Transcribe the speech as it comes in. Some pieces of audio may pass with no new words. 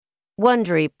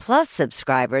Wondery Plus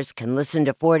subscribers can listen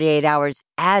to 48 Hours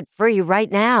ad-free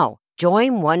right now.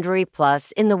 Join Wondery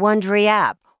Plus in the Wondery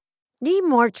app. Need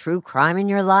more true crime in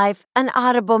your life? An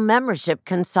Audible membership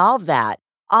can solve that.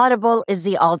 Audible is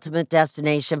the ultimate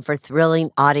destination for thrilling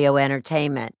audio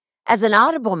entertainment. As an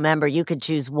Audible member, you can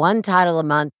choose one title a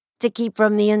month to keep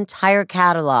from the entire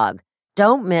catalog.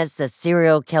 Don't miss The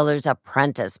Serial Killer's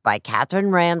Apprentice by Katherine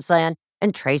Ramsland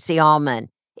and Tracy Ullman.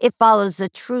 It follows the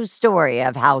true story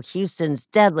of how Houston's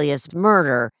deadliest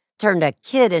murder turned a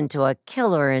kid into a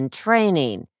killer in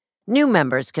training. New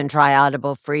members can try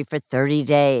Audible free for 30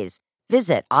 days.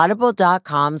 Visit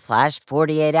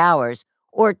audible.com/48 hours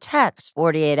or text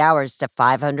 48 hours to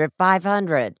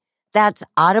 500-500. That's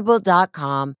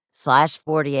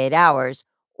audible.com/48 hours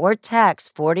or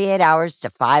text 48 hours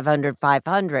to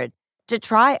 500-500 to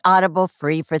try Audible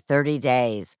free for 30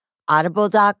 days.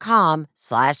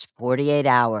 Audible.com/48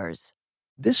 hours.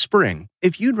 This spring,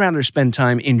 if you'd rather spend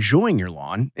time enjoying your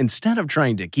lawn instead of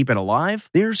trying to keep it alive,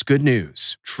 there's good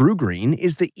news. True Green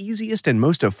is the easiest and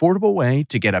most affordable way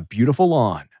to get a beautiful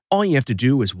lawn. All you have to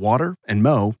do is water and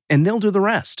mow, and they'll do the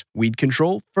rest. Weed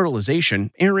control,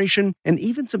 fertilization, aeration, and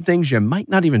even some things you might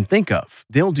not even think of.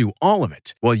 They'll do all of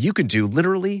it, while you can do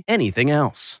literally anything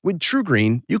else. With True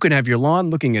Green, you can have your lawn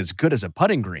looking as good as a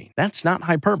putting green. That's not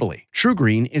hyperbole. True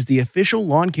Green is the official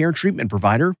lawn care treatment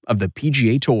provider of the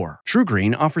PGA Tour. True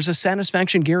Green offers a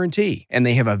satisfaction guarantee, and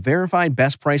they have a verified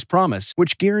best price promise,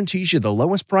 which guarantees you the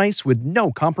lowest price with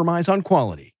no compromise on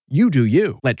quality. You do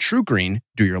you. Let True Green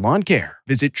do your lawn care.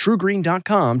 Visit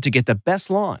TrueGreen.com to get the best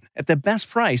lawn at the best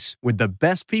price with the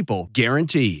best people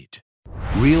guaranteed.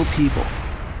 Real people,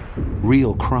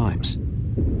 real crimes,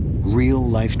 real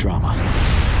life drama.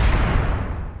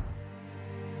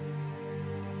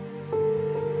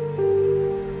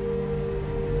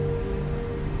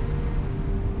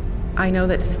 I know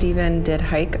that Stephen did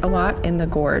hike a lot in the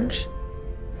Gorge,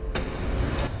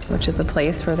 which is a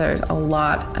place where there's a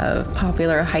lot of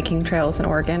popular hiking trails in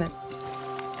Oregon.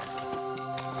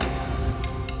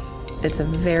 It's a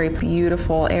very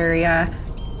beautiful area,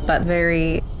 but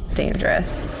very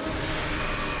dangerous.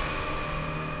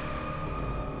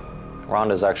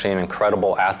 Rhonda's actually an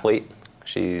incredible athlete.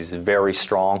 She's very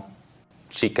strong.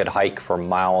 She could hike for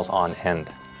miles on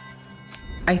end.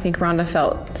 I think Rhonda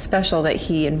felt special that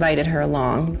he invited her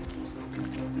along.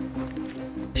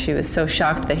 She was so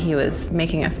shocked that he was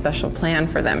making a special plan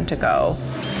for them to go.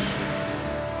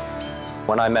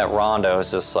 When I met Rhonda, it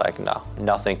was just like, no,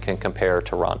 nothing can compare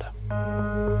to Rhonda.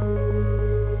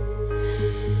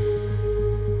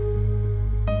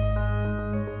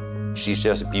 She's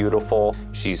just beautiful.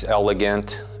 She's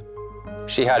elegant.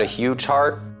 She had a huge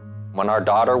heart. When our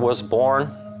daughter was born,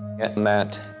 it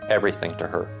meant everything to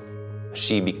her.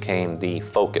 She became the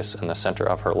focus and the center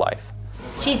of her life.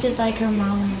 She's just like her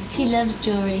mom. She loves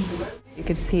jewelry. You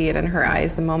could see it in her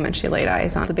eyes the moment she laid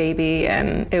eyes on the baby,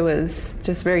 and it was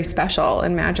just very special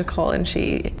and magical, and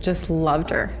she just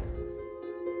loved her.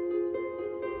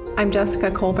 I'm Jessica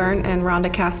Colburn, and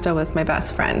Rhonda Casta was my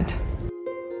best friend.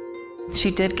 She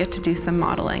did get to do some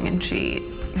modeling, and she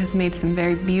has made some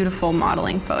very beautiful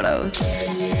modeling photos.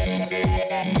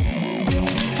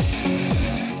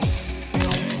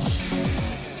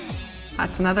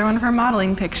 That's another one of her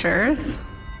modeling pictures.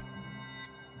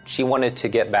 She wanted to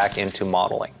get back into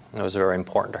modeling. It was very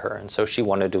important to her, and so she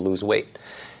wanted to lose weight.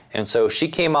 And so she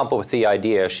came up with the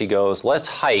idea. She goes, let's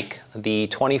hike the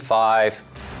 25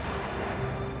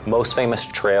 most famous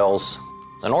trails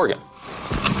in Oregon.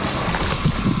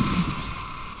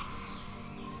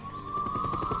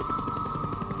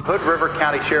 Hood River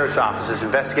County Sheriff's Office is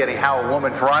investigating how a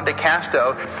woman, Rhonda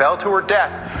Casta, fell to her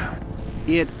death.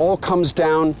 It all comes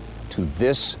down to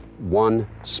this one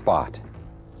spot.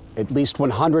 At least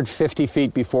 150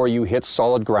 feet before you hit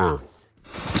solid ground.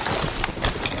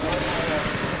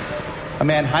 A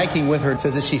man hiking with her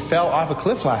says that she fell off a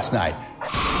cliff last night.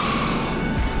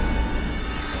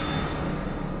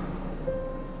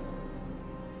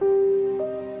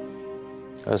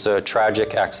 It was a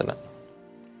tragic accident.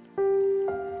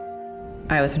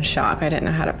 I was in shock. I didn't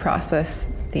know how to process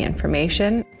the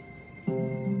information.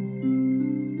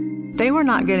 They were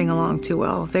not getting along too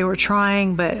well. They were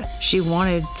trying, but she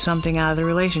wanted something out of the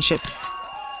relationship.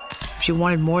 She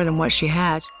wanted more than what she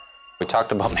had. We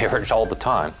talked about marriage all the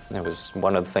time. It was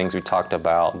one of the things we talked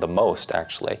about the most,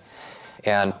 actually.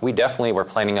 And we definitely were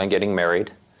planning on getting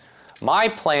married. My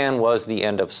plan was the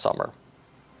end of summer.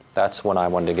 That's when I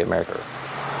wanted to get married.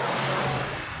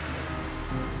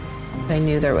 I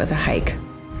knew there was a hike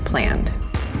planned.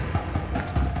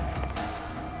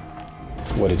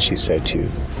 What did she say to you?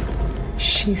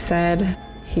 She said,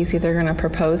 he's either going to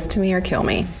propose to me or kill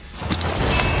me.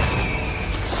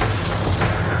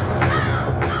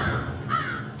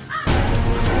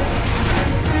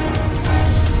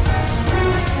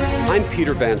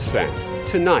 Peter Van Sant.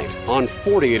 Tonight on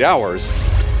 48 Hours,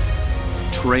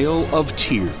 Trail of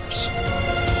Tears.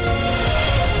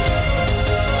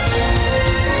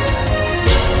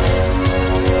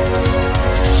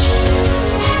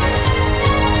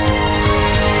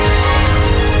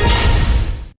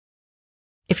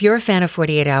 If you're a fan of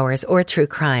 48 Hours or true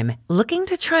crime, looking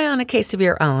to try on a case of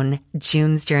your own,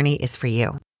 June's Journey is for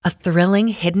you. A thrilling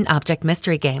hidden object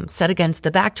mystery game set against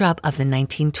the backdrop of the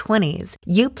 1920s.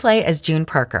 You play as June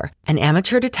Parker, an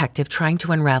amateur detective trying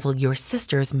to unravel your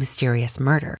sister's mysterious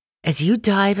murder. As you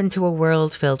dive into a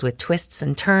world filled with twists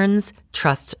and turns,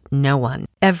 trust no one.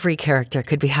 Every character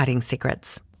could be hiding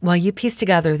secrets. While you piece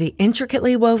together the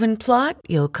intricately woven plot,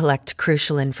 you'll collect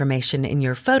crucial information in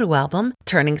your photo album,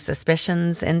 turning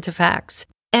suspicions into facts.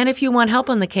 And if you want help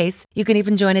on the case, you can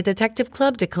even join a detective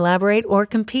club to collaborate or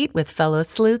compete with fellow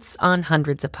sleuths on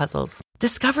hundreds of puzzles.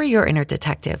 Discover your inner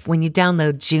detective when you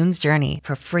download June's Journey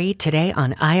for free today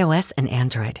on iOS and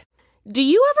Android. Do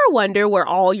you ever wonder where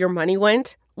all your money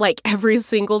went? Like every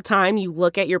single time you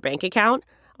look at your bank account?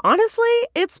 Honestly,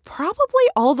 it's probably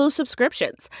all those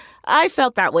subscriptions. I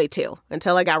felt that way too,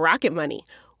 until I got Rocket Money.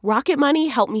 Rocket Money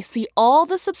helped me see all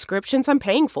the subscriptions I'm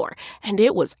paying for, and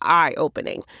it was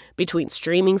eye-opening. Between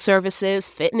streaming services,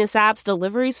 fitness apps,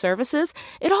 delivery services,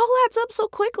 it all adds up so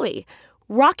quickly.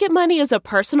 Rocket Money is a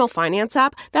personal finance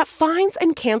app that finds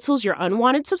and cancels your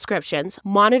unwanted subscriptions,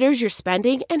 monitors your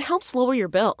spending, and helps lower your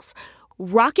bills.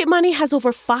 Rocket Money has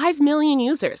over 5 million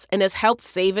users and has helped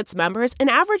save its members an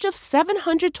average of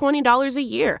 $720 a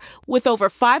year, with over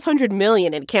 500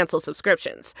 million in canceled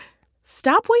subscriptions.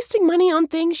 Stop wasting money on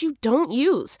things you don't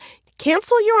use.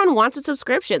 Cancel your unwanted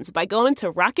subscriptions by going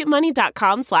to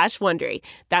rocketmoney.com/Wondery.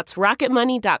 That's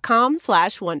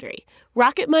rocketmoney.com/Wondery.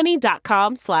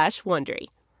 rocketmoney.com/Wondery.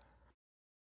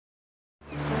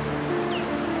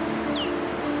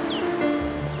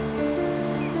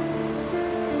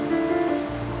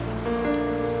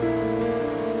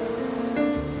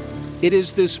 It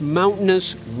is this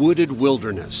mountainous, wooded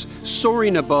wilderness,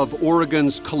 soaring above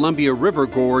Oregon's Columbia River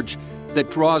Gorge, that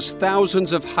draws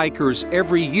thousands of hikers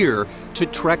every year to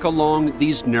trek along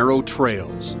these narrow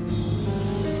trails.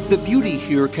 The beauty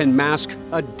here can mask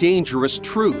a dangerous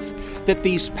truth, that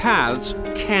these paths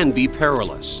can be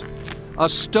perilous. A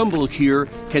stumble here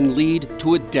can lead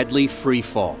to a deadly free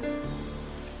fall.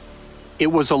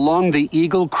 It was along the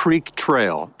Eagle Creek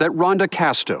Trail that Rhonda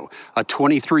Casto, a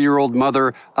 23-year-old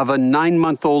mother of a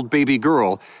 9-month-old baby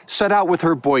girl, set out with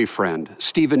her boyfriend,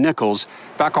 Stephen Nichols,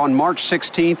 back on March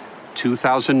 16th,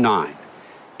 2009.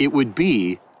 It would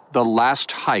be the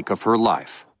last hike of her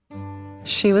life.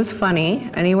 She was funny.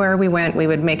 Anywhere we went, we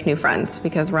would make new friends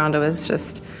because Rhonda was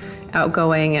just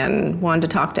outgoing and wanted to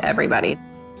talk to everybody.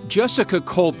 Jessica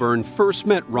Colburn first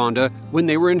met Rhonda when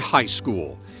they were in high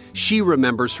school. She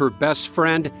remembers her best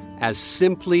friend as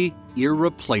simply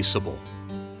irreplaceable.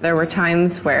 There were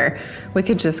times where we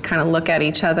could just kind of look at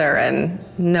each other and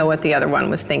know what the other one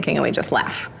was thinking, and we just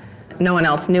laugh. No one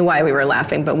else knew why we were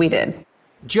laughing, but we did.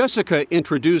 Jessica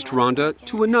introduced Rhonda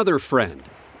to another friend,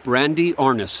 Brandy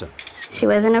Arneson. She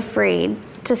wasn't afraid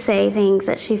to say things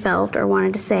that she felt or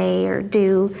wanted to say or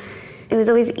do. It was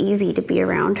always easy to be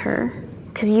around her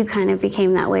because you kind of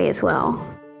became that way as well.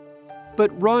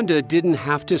 But Rhonda didn't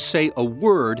have to say a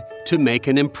word to make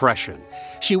an impression.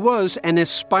 She was an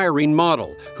aspiring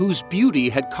model whose beauty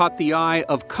had caught the eye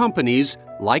of companies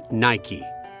like Nike.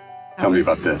 Tell me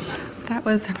about this. That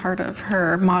was part of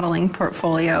her modeling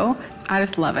portfolio. I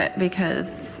just love it because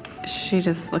she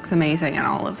just looks amazing in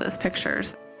all of those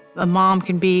pictures. A mom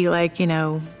can be like,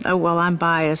 oh, well, I'm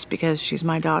biased because she's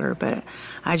my daughter, but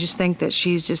I just think that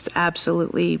she's just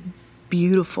absolutely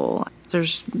beautiful.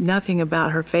 There's nothing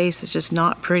about her face that's just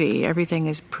not pretty. Everything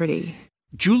is pretty.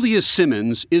 Julia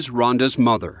Simmons is Rhonda's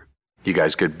mother. You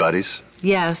guys good buddies?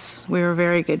 Yes, we were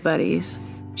very good buddies.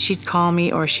 She'd call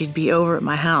me or she'd be over at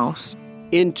my house.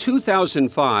 In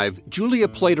 2005, Julia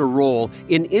played a role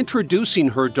in introducing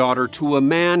her daughter to a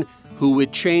man who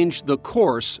would change the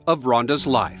course of Rhonda's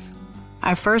life.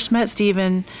 I first met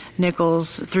Stephen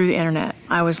Nichols through the internet.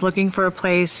 I was looking for a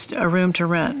room to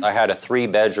rent. I had a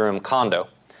 3-bedroom condo,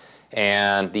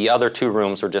 and the other 2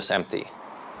 rooms were just empty.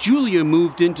 Julia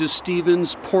moved into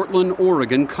Stephen's Portland,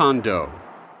 Oregon condo.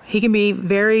 He can be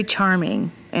very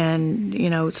charming and,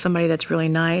 somebody that's really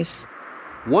nice.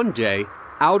 One day,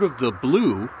 out of the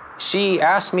blue, she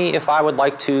asked me if I would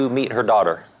like to meet her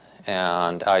daughter,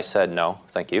 and I said no,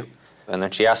 thank you. And then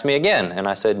she asked me again, and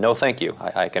I said no, thank you.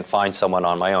 I can find someone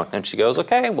on my own. And she goes,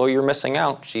 okay, well, you're missing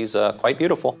out. She's quite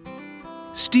beautiful.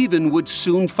 Stephen would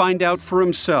soon find out for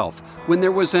himself when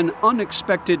there was an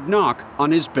unexpected knock on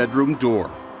his bedroom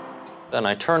door. And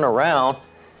I turn around,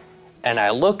 And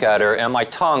I look at her, and my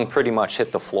tongue pretty much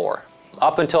hit the floor.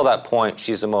 Up until that point,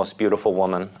 she's the most beautiful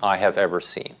woman I have ever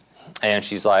seen. And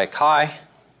she's like, "Hi,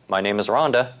 my name is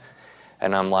Rhonda."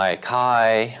 And I'm like,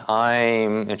 "Hi,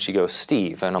 and she goes,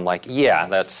 "Steve." And I'm like, "Yeah,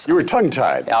 that's..." You were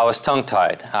tongue-tied. I was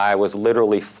tongue-tied. I was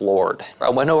literally floored. I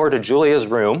went over to Julia's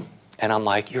room, and I'm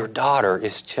like, "Your daughter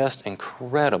is just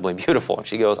incredibly beautiful." And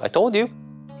she goes, "I told you."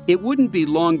 It wouldn't be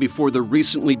long before the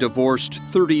recently divorced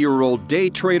 30-year-old day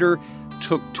trader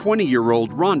took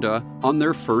 20-year-old Rhonda on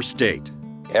their first date.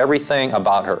 Everything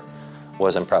about her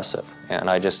was impressive, and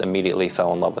I just immediately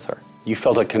fell in love with her. You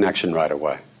felt a connection right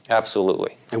away.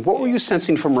 Absolutely. And what were you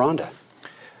sensing from Rhonda?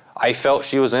 I felt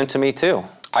she was into me too.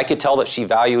 I could tell that she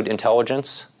valued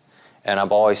intelligence, and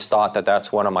I've always thought that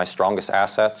that's one of my strongest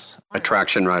assets.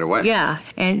 Attraction right away. Yeah,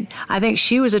 and I think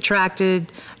she was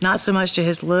attracted not so much to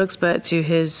his looks, but to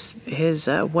his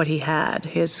what he had,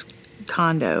 his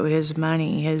condo, his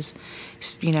money, his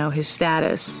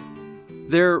status.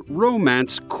 Their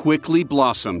romance quickly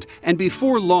blossomed, and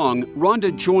before long,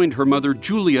 Rhonda joined her mother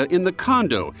Julia in the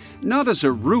condo, not as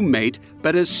a roommate,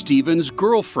 but as Stephen's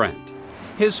girlfriend.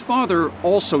 His father,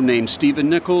 also named Stephen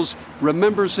Nichols,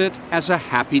 remembers it as a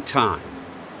happy time.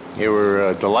 They were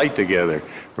a delight together.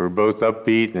 We were both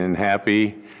upbeat and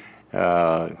happy,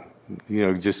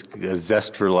 just a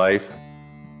zest for life.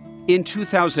 In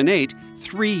 2008,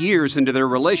 3 years into their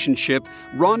relationship,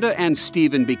 Rhonda and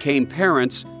Stephen became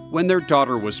parents when their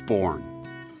daughter was born.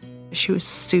 She was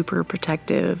super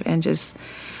protective and just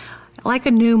like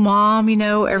a new mom,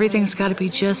 everything's got to be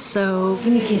just so...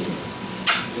 Give me kisses.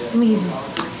 Give me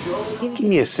kisses. Give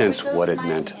me a sense what it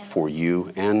meant for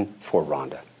you and for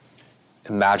Rhonda.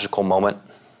 A magical moment,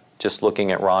 just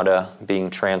looking at Rhonda being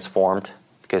transformed,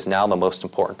 because now the most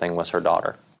important thing was her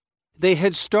daughter. They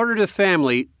had started a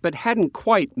family, but hadn't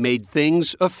quite made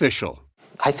things official.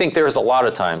 I think there was a lot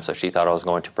of times that she thought I was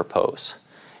going to propose.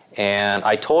 And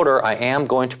I told her, I am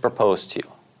going to propose to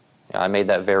you. I made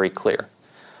that very clear.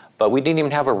 But we didn't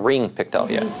even have a ring picked out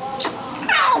yet.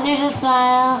 There's a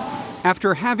smile.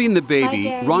 After having the baby,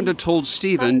 Rhonda told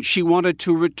Stephen she wanted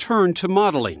to return to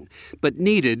modeling, but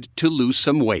needed to lose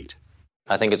some weight.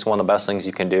 I think it's one of the best things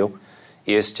you can do,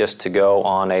 is just to go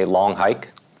on a long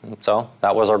hike. So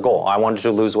that was our goal. I wanted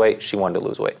to lose weight. She wanted to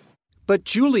lose weight. But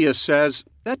Julia says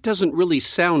that doesn't really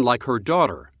sound like her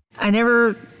daughter. I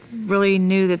never really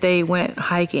knew that they went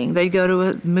hiking. They'd go to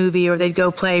a movie or they'd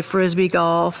go play Frisbee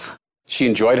golf. She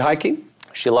enjoyed hiking?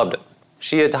 She loved it.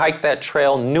 She had hiked that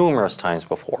trail numerous times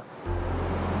before.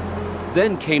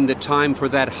 Then came the time for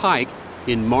that hike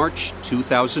in March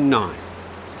 2009.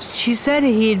 She said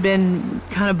he'd been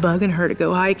kind of bugging her to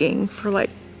go hiking for like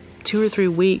 2 or 3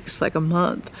 weeks, like a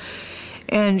month.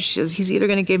 And she says he's either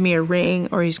going to give me a ring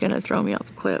or he's going to throw me off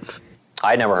a cliff.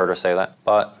 I never heard her say that,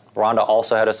 but Rhonda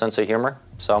also had a sense of humor,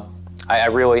 so I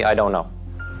don't know.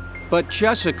 But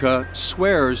Jessica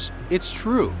swears it's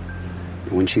true.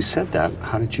 When she said that,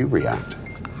 how did you react?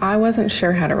 I wasn't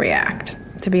sure how to react.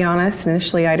 To be honest,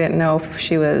 initially I didn't know if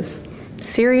she was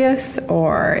serious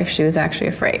or if she was actually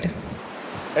afraid.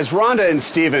 As Rhonda and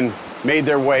Stephen made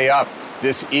their way up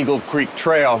this Eagle Creek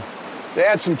Trail, they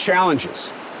had some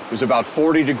challenges. It was about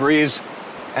 40 degrees,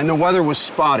 and the weather was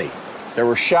spotty. There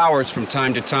were showers from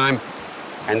time to time,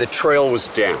 and the trail was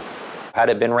damp. Had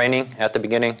it been raining at the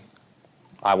beginning,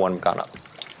 I wouldn't have gone up.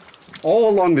 All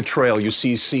along the trail, you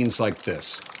see scenes like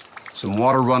this. Some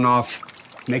water runoff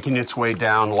making its way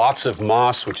down, lots of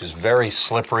moss, which is very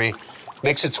slippery,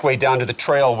 makes its way down to the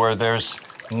trail where there's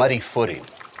muddy footing.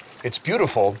 It's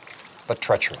beautiful, but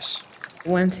treacherous.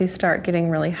 Once you start getting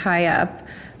really high up,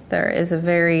 there is a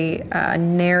very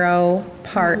narrow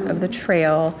part of the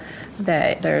trail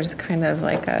that there's kind of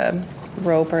like a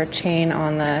rope or a chain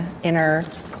on the inner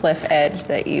cliff edge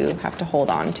that you have to hold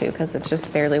on to because it's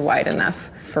just barely wide enough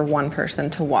for one person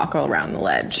to walk around the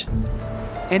ledge.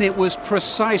 And it was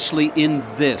precisely in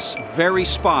this very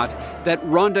spot that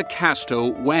Rhonda Casto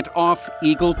went off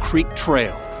Eagle Creek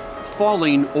Trail,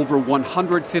 falling over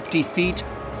 150 feet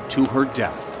to her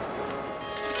death.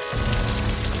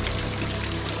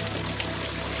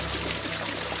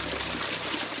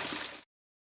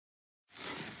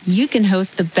 You can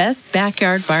host the best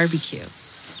backyard barbecue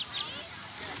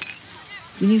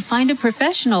when you find a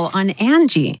professional on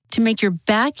Angie to make your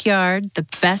backyard the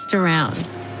best around.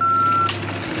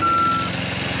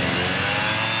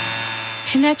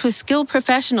 Connect with skilled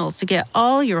professionals to get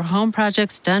all your home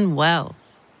projects done well.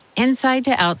 Inside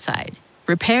to outside,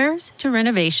 repairs to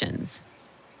renovations.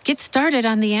 Get started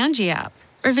on the Angie app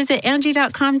or visit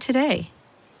Angie.com today.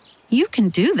 You can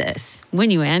do this when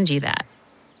you Angie that.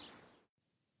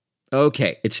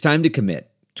 Okay, it's time to commit.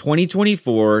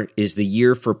 2024 is the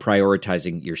year for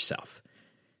prioritizing yourself.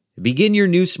 Begin your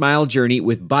new smile journey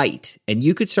with Byte, and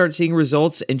you could start seeing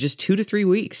results in just 2 to 3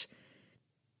 weeks.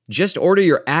 Just order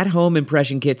your at-home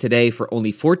impression kit today for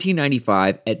only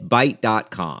 $14.95 at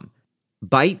Byte.com.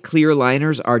 Byte clear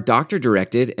liners are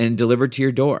doctor-directed and delivered to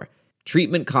your door.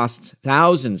 Treatment costs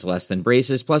thousands less than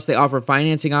braces, plus they offer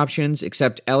financing options,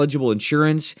 accept eligible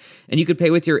insurance, and you could pay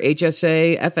with your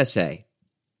HSA, FSA.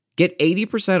 Get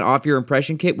 80% off your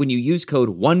impression kit when you use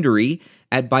code WONDERY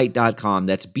at Byte.com.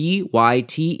 That's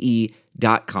BYTE.com.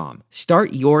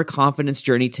 Start your confidence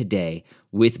journey today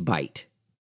with Byte.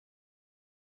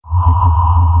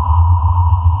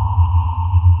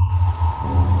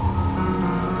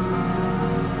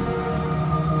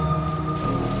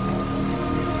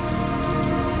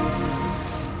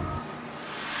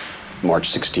 March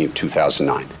 16,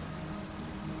 2009.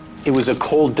 It was a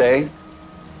cold day,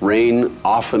 rain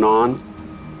off and on.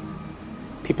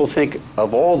 People think,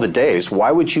 of all the days,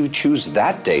 why would you choose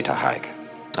that day to hike?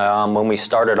 When we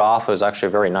started off, it was actually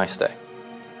a very nice day.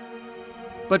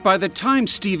 But by the time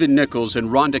Stephen Nichols and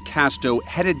Rhonda Casto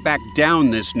headed back down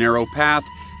this narrow path,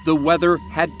 the weather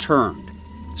had turned.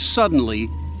 Suddenly,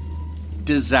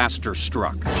 disaster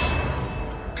struck.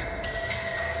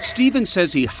 Stephen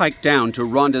says he hiked down to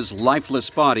Rhonda's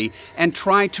lifeless body and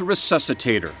tried to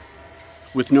resuscitate her.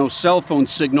 With no cell phone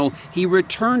signal, he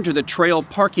returned to the trail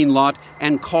parking lot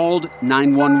and called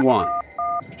 911.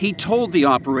 He told the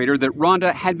operator that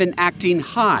Rhonda had been acting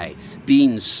high,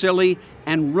 being silly,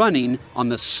 and running on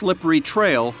the slippery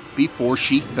trail before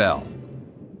she fell.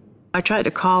 I tried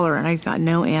to call her and I got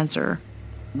no answer.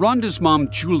 Rhonda's mom,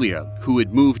 Julia, who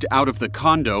had moved out of the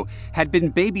condo, had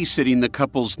been babysitting the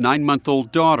couple's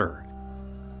 9-month-old daughter.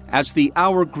 As the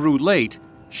hour grew late,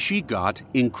 she got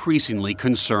increasingly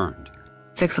concerned.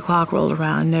 6 o'clock rolled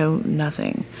around,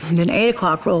 nothing. And then 8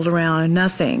 o'clock rolled around, and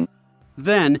nothing.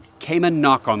 Then came a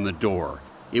knock on the door.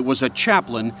 It was a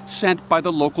chaplain sent by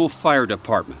the local fire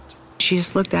department. She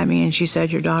just looked at me and she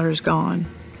said, "Your daughter's gone."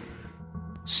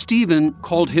 Stephen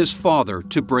called his father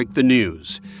to break the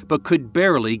news, but could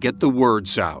barely get the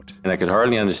words out. And I could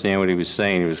hardly understand what he was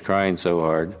saying. He was crying so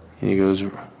hard. And he goes,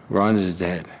 "Rhonda's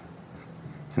dead."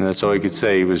 And that's all he could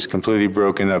say. He was completely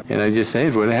broken up. And I just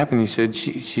said, "What happened?" He said,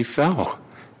 she fell.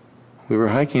 We were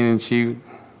hiking and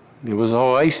it was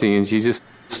all icy and she just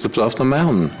slipped off the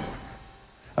mountain.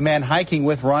 A man hiking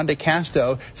with Rhonda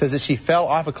Casto says that she fell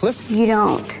off a cliff. You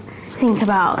don't think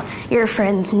about your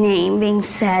friend's name being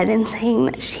said and saying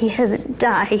that she has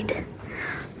died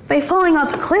by falling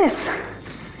off a cliff.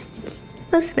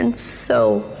 It must have been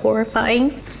so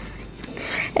horrifying.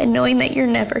 And knowing that you're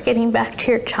never getting back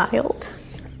to your child.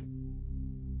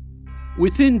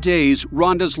 Within days,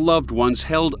 Rhonda's loved ones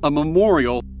held a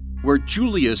memorial where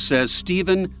Julia says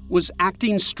Stephen was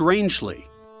acting strangely.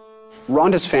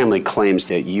 Rhonda's family claims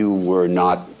that you were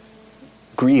not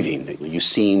grieving, that you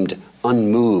seemed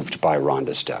unmoved by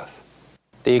Rhonda's death.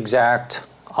 The exact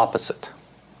opposite.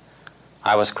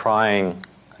 I was crying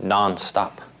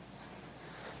nonstop.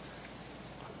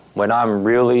 When I'm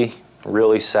really,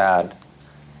 really sad,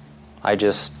 I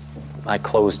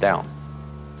close down.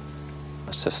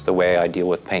 It's just the way I deal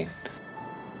with pain.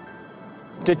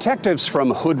 Detectives from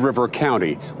Hood River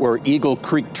County, where Eagle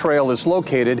Creek Trail is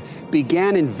located,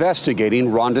 began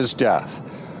investigating Rhonda's death.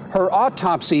 Her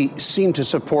autopsy seemed to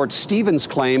support Stephen's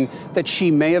claim that she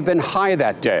may have been high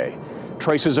that day.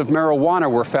 Traces of marijuana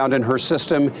were found in her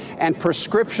system and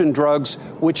prescription drugs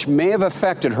which may have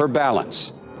affected her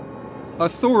balance.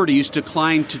 Authorities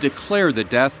declined to declare the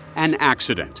death an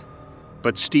accident,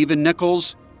 but Stephen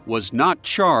Nichols was not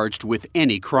charged with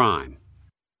any crime.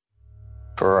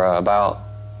 For about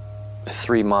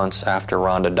 3 months after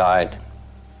Rhonda died,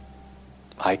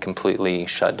 I completely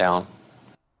shut down.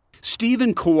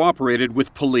 Stephen cooperated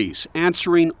with police,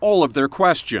 answering all of their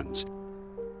questions.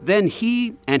 Then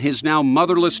he and his now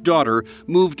motherless daughter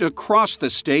moved across the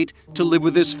state to live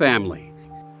with his family.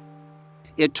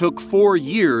 It took 4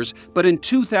 years, but in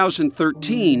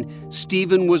 2013,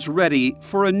 Stephen was ready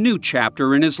for a new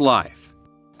chapter in his life.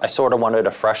 I sort of wanted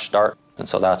a fresh start, and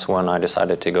so that's when I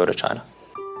decided to go to China.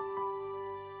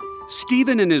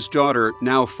 Stephen and his daughter,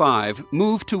 now 5,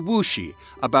 moved to Wuxi,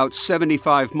 about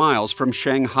 75 miles from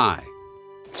Shanghai.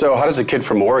 So how does a kid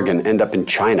from Oregon end up in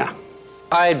China?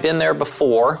 I had been there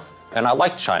before, and I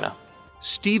liked China.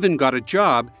 Stephen got a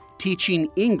job teaching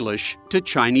English to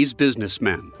Chinese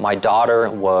businessmen. My daughter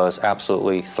was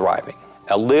absolutely thriving.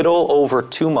 A little over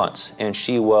 2 months, and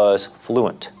she was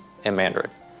fluent in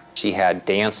Mandarin. She had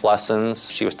dance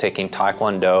lessons. She was taking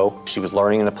Taekwondo. She was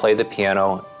learning to play the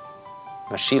piano.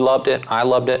 She loved it. I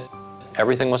loved it.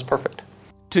 Everything was perfect.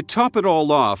 To top it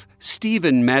all off,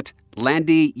 Stephen met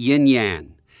Landy Yin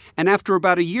Yan, and after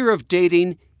about a year of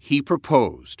dating, he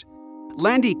proposed.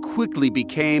 Landy quickly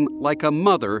became like a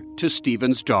mother to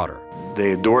Stephen's daughter.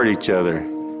 They adored each other.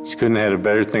 She couldn't have had a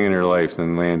better thing in her life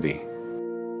than Landy.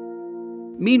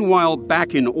 Meanwhile,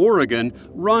 back in Oregon,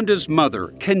 Rhonda's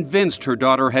mother, convinced her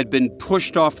daughter had been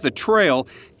pushed off the trail,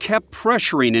 kept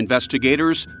pressuring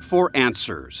investigators for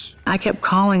answers. I kept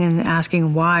calling and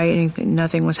asking why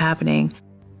nothing was happening.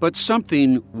 But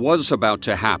something was about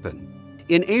to happen.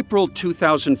 In April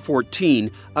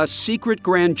 2014, a secret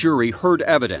grand jury heard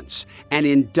evidence and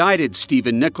indicted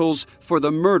Stephen Nichols for the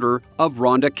murder of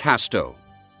Rhonda Casto.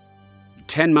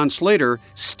 10 months later,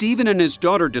 Stephen and his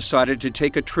daughter decided to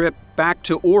take a trip back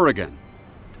to Oregon.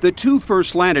 The two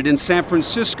first landed in San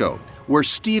Francisco, where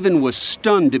Stephen was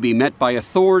stunned to be met by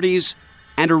authorities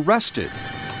and arrested.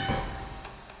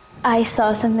 I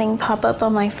saw something pop up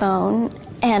on my phone,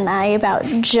 and I about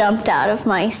jumped out of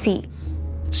my seat.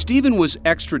 Stephen was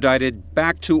extradited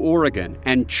back to Oregon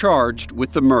and charged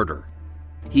with the murder.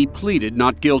 He pleaded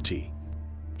not guilty.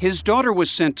 His daughter was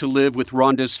sent to live with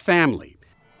Rhonda's family.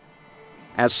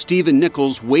 As Stephen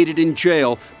Nichols waited in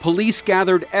jail, police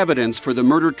gathered evidence for the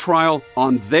murder trial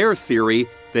on their theory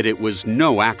that it was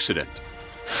no accident.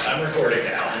 I'm recording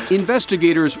now.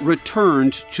 Investigators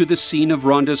returned to the scene of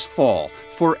Rhonda's fall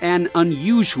for an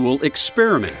unusual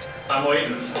experiment. I'm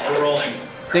waiting. We're rolling.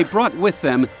 They brought with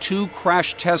them 2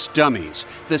 crash test dummies,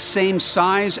 the same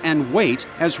size and weight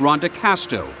as Rhonda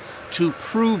Casto, to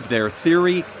prove their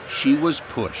theory she was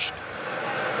pushed.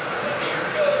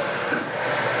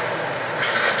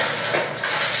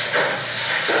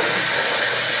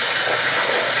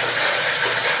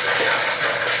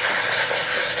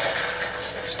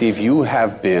 Steve, you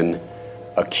have been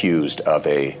accused of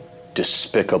a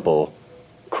despicable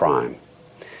crime,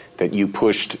 that you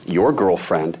pushed your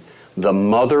girlfriend, the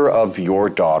mother of your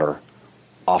daughter,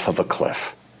 off of a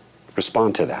cliff.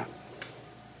 Respond to that.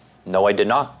 No, I did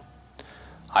not.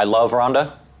 I love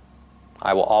Rhonda.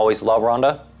 I will always love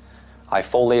Rhonda. I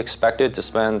fully expected to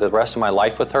spend the rest of my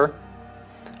life with her.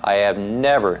 I have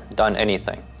never done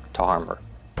anything to harm her.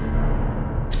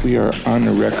 We are on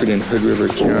the record in Hood River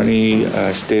County,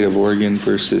 State of Oregon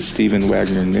versus Stephen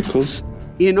Wagner Nichols.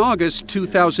 In August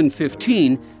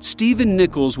 2015, Stephen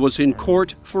Nichols was in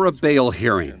court for a bail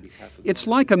hearing. It's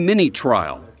like a mini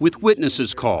trial with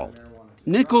witnesses called.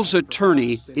 Nichols'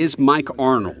 attorney is Mike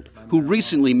Arnold, who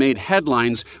recently made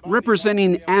headlines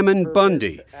representing Ammon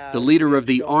Bundy, the leader of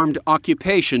the armed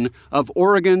occupation of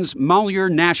Oregon's Malheur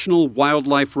National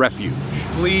Wildlife Refuge.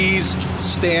 Please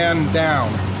stand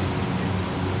down.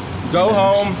 Go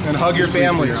home and hug your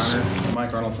families.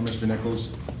 Mike Arnold for Mr. Nichols.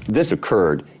 This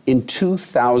occurred in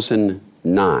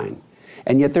 2009,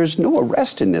 and yet there's no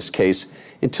arrest in this case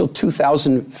until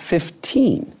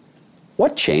 2015.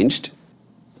 What changed?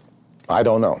 I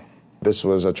don't know. This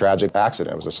was a tragic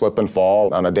accident. It was a slip and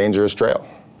fall on a dangerous trail.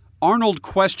 Arnold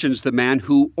questions the man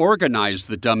who organized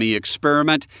the dummy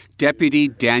experiment, Deputy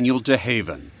Daniel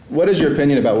DeHaven. What is your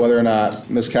opinion about whether or not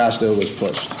Ms. Casto was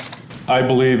pushed? I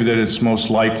believe that it's most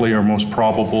likely or most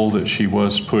probable that she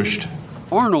was pushed.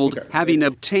 Arnold, having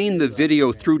obtained the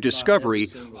video through discovery,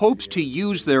 hopes to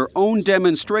use their own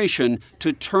demonstration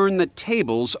to turn the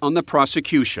tables on the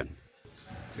prosecution.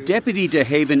 Deputy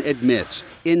DeHaven admits,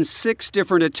 in 6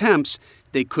 different attempts,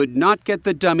 they could not get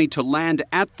the dummy to land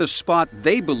at the spot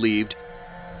they believed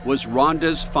was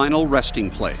Rhonda's final resting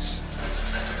place.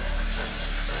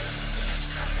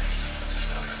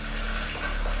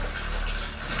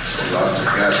 Lost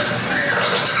her guts.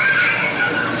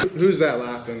 Who's that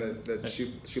laughing that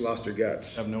she lost her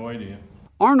guts? I have no idea.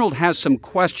 Arnold has some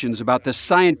questions about the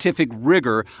scientific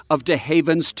rigor of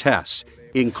DeHaven's tests,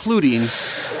 including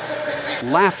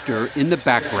laughter in the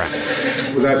background.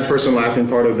 Was that person laughing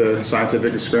part of the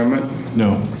scientific experiment?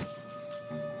 No.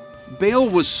 Bail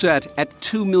was set at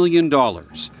 $2 million.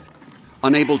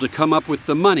 Unable to come up with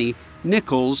the money,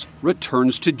 Nichols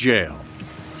returns to jail.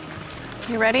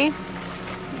 You ready?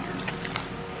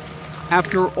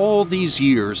 After all these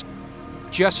years,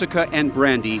 Jessica and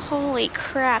Brandy Holy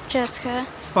crap, Jessica.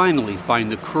 finally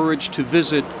find the courage to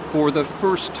visit for the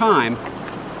first time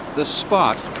the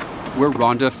spot where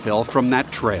Rhonda fell from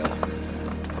that trail.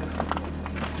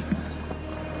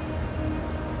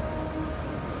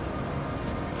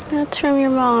 That's from your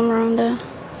mom, Rhonda.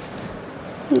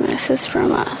 And this is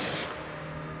from us.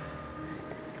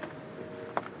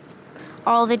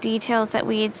 All the details that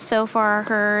we had so far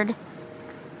heard,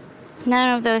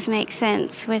 none of those make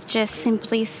sense with just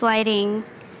simply sliding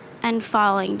and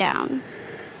falling down.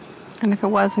 And if it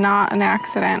was not an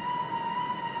accident,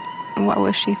 what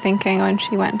was she thinking when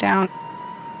she went down?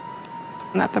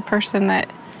 and that the person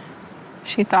that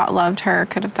she thought loved her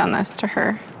could have done this to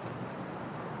her.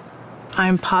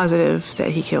 I'm positive that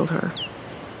he killed her.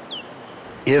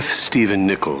 If Stephen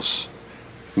Nichols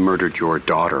murdered your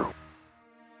daughter,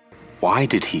 why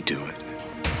did he do it?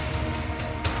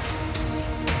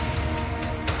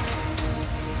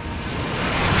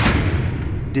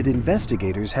 Did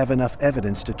investigators have enough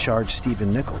evidence to charge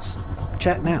Stephen Nichols?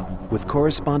 Chat now with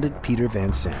correspondent Peter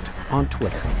Van Sant on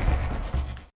Twitter.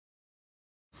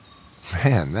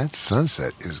 Man, that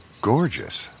sunset is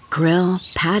gorgeous. Grill,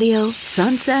 patio,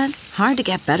 sunset. Hard to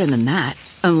get better than that.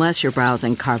 Unless you're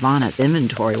browsing Carvana's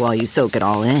inventory while you soak it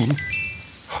all in.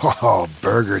 Oh,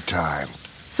 burger time.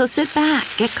 So sit back,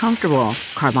 get comfortable.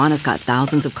 Carvana's got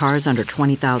thousands of cars under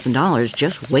 $20,000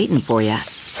 just waiting for you.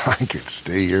 I could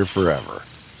stay here forever.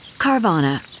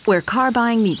 Carvana, where car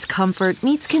buying meets comfort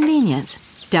meets convenience.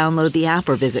 Download the app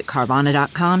or visit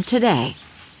Carvana.com today.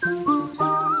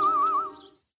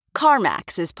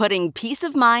 CarMax is putting peace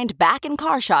of mind back in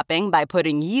car shopping by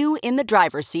putting you in the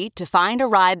driver's seat to find a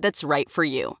ride that's right for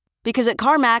you. Because at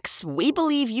CarMax, we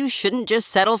believe you shouldn't just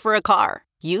settle for a car.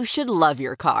 You should love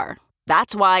your car.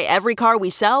 That's why every car we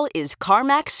sell is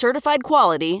CarMax certified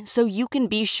quality, so you can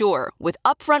be sure with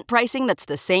upfront pricing that's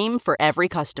the same for every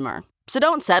customer. So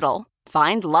don't settle.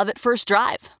 Find love at first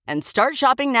drive and start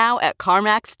shopping now at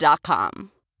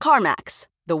CarMax.com. CarMax,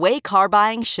 the way car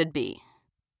buying should be.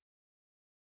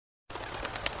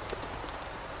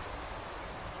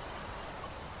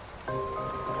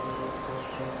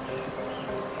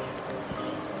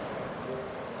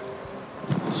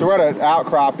 So we're at an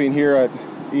outcropping here at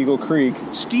Eagle Creek.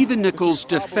 Stephen Nichols'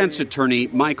 defense attorney,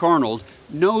 Mike Arnold,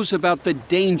 knows about the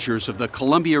dangers of the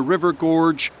Columbia River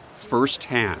Gorge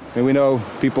firsthand. And we know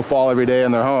people fall every day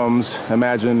in their homes.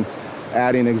 Imagine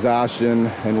adding exhaustion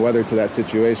and weather to that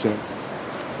situation.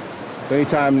 So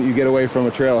anytime you get away from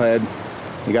a trailhead,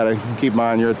 you got to keep in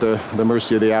mind you're at the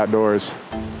mercy of the outdoors.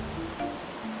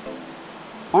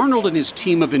 Arnold and his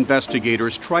team of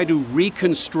investigators try to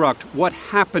reconstruct what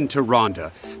happened to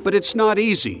Rhonda, but it's not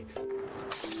easy.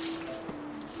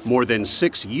 More than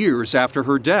 6 years after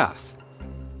her death.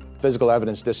 Physical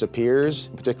evidence disappears,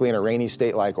 particularly in a rainy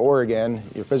state like Oregon.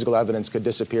 Your physical evidence could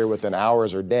disappear within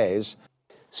hours or days.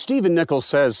 Stephen Nichols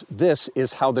says this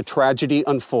is how the tragedy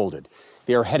unfolded.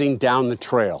 They are heading down the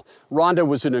trail. Rhonda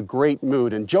was in a great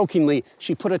mood, and jokingly,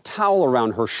 she put a towel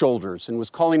around her shoulders and was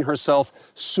calling herself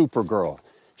Supergirl.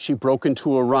 She broke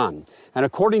into a run. And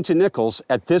according to Nichols,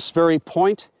 at this very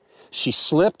point, she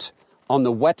slipped on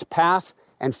the wet path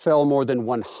and fell more than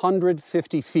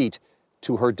 150 feet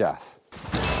to her death.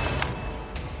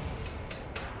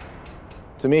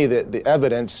 To me, the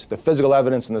evidence, the physical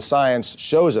evidence and the science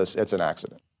shows us it's an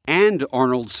accident. And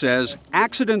Arnold says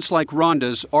accidents like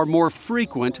Rhonda's are more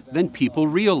frequent than people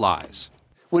realize.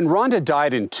 When Rhonda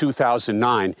died in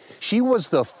 2009, she was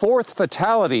the fourth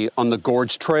fatality on the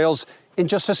gorge trails in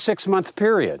just a 6-month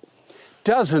period.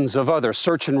 Dozens of other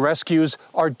search and rescues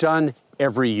are done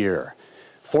every year.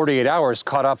 48 Hours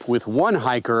caught up with one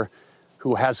hiker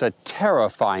who has a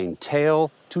terrifying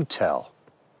tale to tell.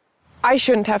 I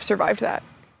shouldn't have survived that.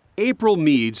 April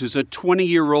Meads is a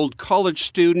 20-year-old college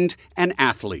student and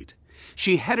athlete.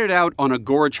 She headed out on a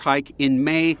gorge hike in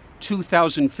May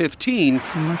 2015.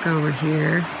 Look over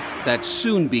here. That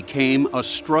soon became a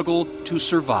struggle to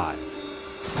survive.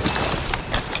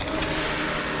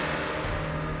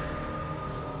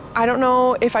 I don't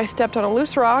know if I stepped on a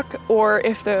loose rock or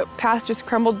if the path just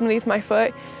crumbled beneath my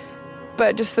foot,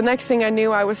 but just the next thing I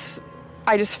knew, I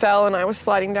just fell and I was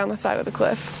sliding down the side of the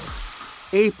cliff.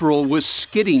 April was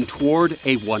skidding toward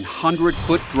a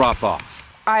 100-foot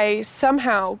drop-off. I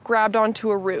somehow grabbed onto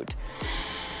a root.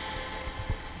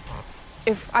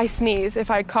 If I sneeze,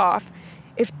 if I cough,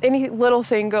 if any little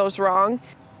thing goes wrong,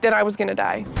 then I was gonna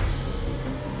die.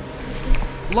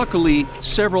 Luckily,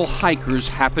 several hikers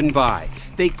happened by.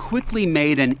 They quickly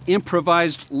made an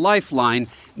improvised lifeline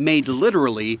made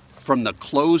literally from the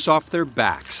clothes off their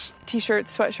backs.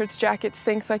 T-shirts, sweatshirts, jackets,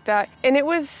 things like that. And it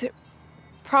was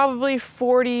probably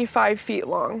 45 feet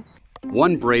long.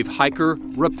 One brave hiker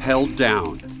rappelled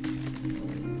down.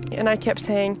 And I kept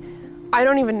saying, I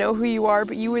don't even know who you are,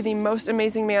 but you were the most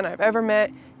amazing man I've ever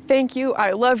met. Thank you,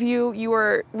 I love you. You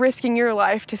are risking your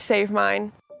life to save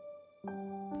mine.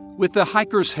 With the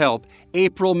hikers' help,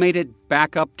 April made it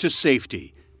back up to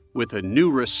safety with a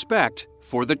new respect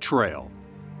for the trail.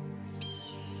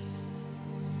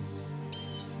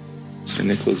 Mr.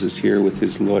 Nichols is here with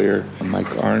his lawyer,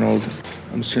 Mike Arnold.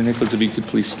 Mr. Nichols, if you could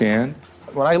please stand.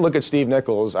 When I look at Steve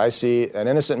Nichols, I see an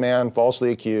innocent man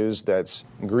falsely accused that's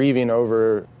grieving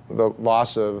over the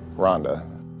loss of Rhonda.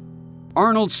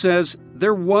 Arnold says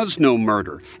there was no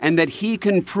murder and that he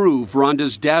can prove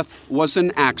Rhonda's death was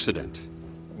an accident.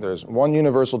 There's one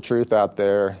universal truth out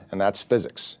there, and that's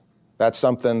physics. That's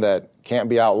something that can't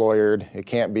be out-lawyered. It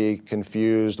can't be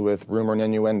confused with rumor and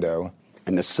innuendo.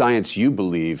 And the science you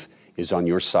believe is on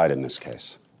your side in this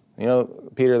case. You know,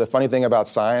 Peter, the funny thing about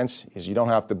science is you don't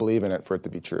have to believe in it for it to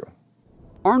be true.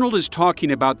 Arnold is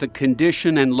talking about the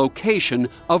condition and location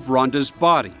of Rhonda's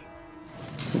body.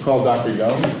 Call Dr.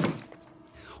 Young.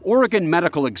 Oregon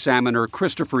medical examiner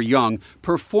Christopher Young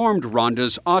performed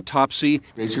Rhonda's autopsy.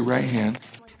 Raise your right hand.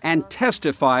 And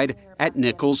testified at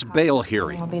Nichols' bail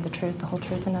hearing. Will be the truth, the whole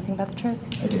truth, and nothing but the truth.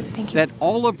 Thank you. That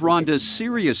all of Rhonda's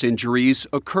serious injuries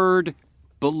occurred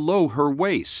below her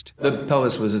waist. The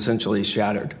pelvis was essentially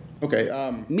shattered. Okay.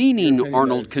 Meaning,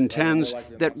 Arnold contends,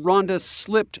 that Rhonda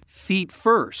slipped feet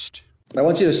first. I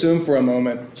want you to assume for a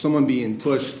moment someone being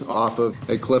pushed off of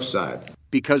a cliffside.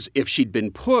 Because if she'd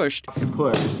been pushed,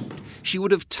 she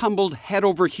would have tumbled head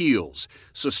over heels,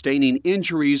 sustaining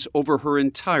injuries over her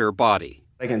entire body.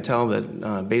 I can tell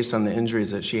that based on the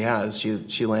injuries that she has,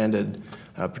 she landed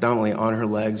predominantly on her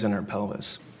legs and her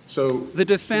pelvis. So the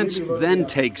defense then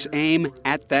takes aim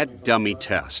at that dummy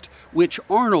test, which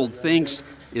Arnold thinks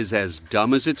is as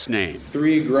dumb as its name.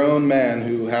 3 grown men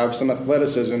who have some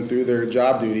athleticism through their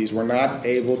job duties were not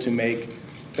able to make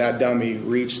that dummy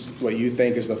reach what you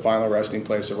think is the final resting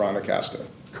place of Rhonda Casto.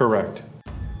 Correct.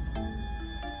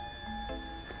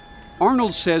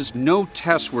 Arnold says no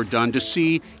tests were done to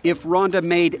see if Rhonda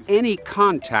made any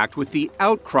contact with the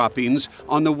outcroppings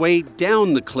on the way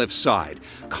down the cliffside,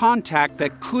 contact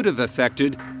that could have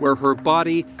affected where her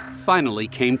body finally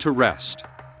came to rest.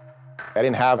 I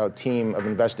didn't have a team of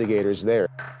investigators there.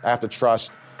 I have to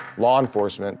trust law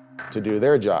enforcement to do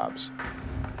their jobs.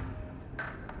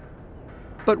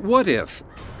 But what if,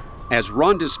 as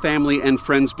Rhonda's family and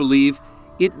friends believe,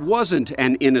 it wasn't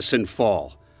an innocent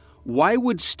fall? Why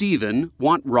would Stephen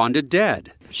want Rhonda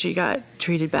dead? She got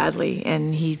treated badly,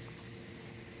 and he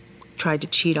tried to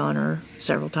cheat on her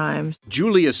several times.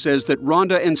 Julia says that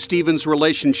Rhonda and Stephen's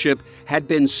relationship had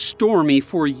been stormy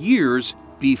for years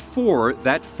before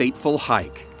that fateful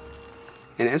hike.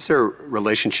 And as their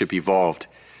relationship evolved,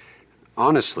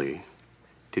 honestly,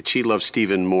 did she love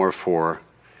Stephen more for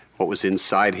what was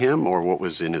inside him or what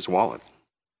was in his wallet?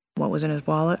 What was in his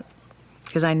wallet?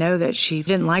 Because I know that she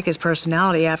didn't like his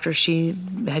personality after she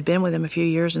had been with him a few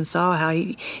years and saw how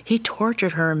he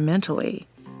tortured her mentally.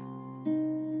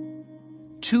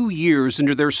 2 years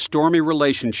into their stormy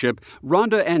relationship,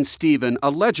 Rhonda and Stephen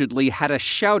allegedly had a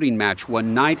shouting match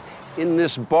one night in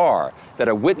this bar that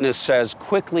a witness says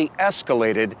quickly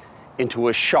escalated into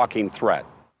a shocking threat.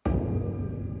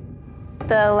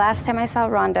 The last time I saw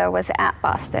Rhonda was at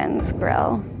Boston's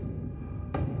Grill.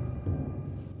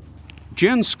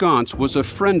 Jen Sconce was a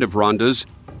friend of Rhonda's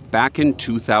back in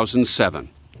 2007.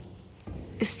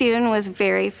 Stephen was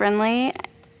very friendly.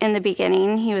 In the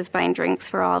beginning, he was buying drinks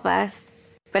for all of us.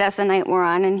 But as the night wore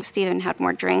on and Stephen had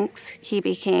more drinks, he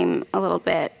became a little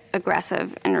bit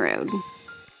aggressive and rude.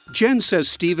 Jen says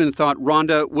Stephen thought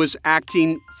Rhonda was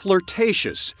acting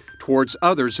flirtatious towards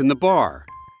others in the bar.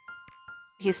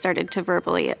 He started to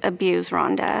verbally abuse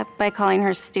Rhonda by calling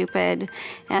her stupid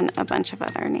and a bunch of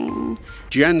other names.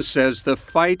 Jen says the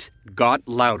fight got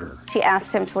louder. She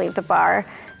asked him to leave the bar.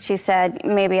 She said,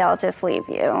 "Maybe I'll just leave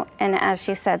you." And as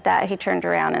she said that, he turned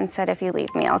around and said, "If you leave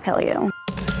me, I'll kill you."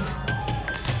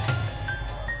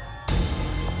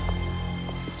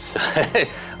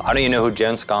 How do you know who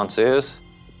Jen Sconce is?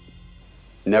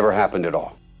 Never happened at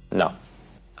all. No.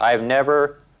 I have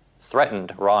never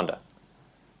threatened Rhonda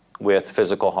with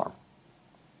physical harm.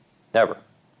 Never.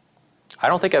 I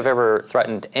don't think I've ever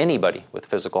threatened anybody with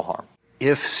physical harm.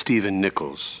 If Stephen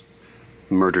Nichols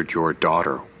murdered your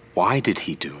daughter, why did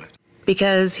he do it?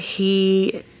 Because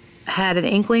he had an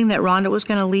inkling that Rhonda was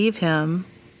going to leave him,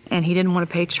 and he didn't want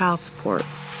to pay child support.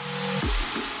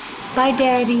 Bye,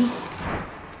 Daddy.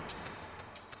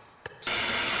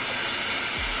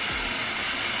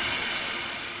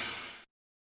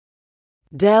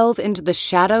 Delve into the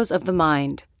shadows of the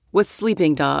mind with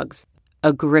Sleeping Dogs,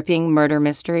 a gripping murder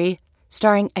mystery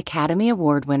starring Academy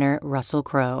Award winner Russell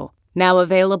Crowe. Now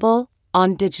available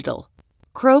on digital.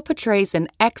 Crowe portrays an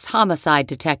ex-homicide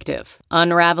detective,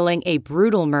 unraveling a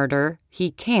brutal murder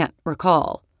he can't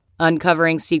recall.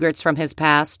 Uncovering secrets from his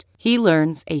past, he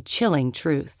learns a chilling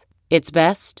truth. It's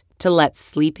best to let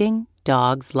sleeping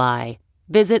dogs lie.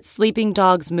 Visit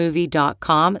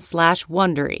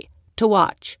sleepingdogsmovie.com/Wondery to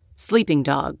watch Sleeping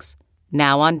Dogs,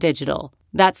 now on digital.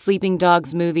 That's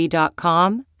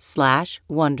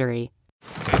sleepingdogsmovie.com/Wondery.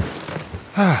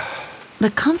 The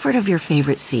comfort of your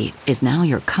favorite seat is now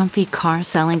your comfy car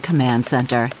selling command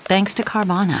center, thanks to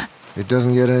Carvana. It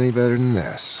doesn't get any better than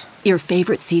this. Your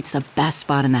favorite seat's the best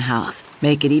spot in the house.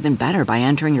 Make it even better by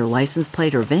entering your license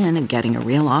plate or VIN and getting a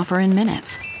real offer in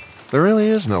minutes. There really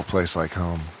is no place like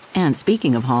home. And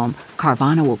speaking of home,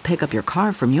 Carvana will pick up your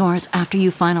car from yours after you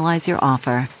finalize your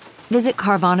offer. Visit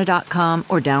Carvana.com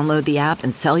or download the app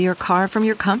and sell your car from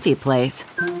your comfy place.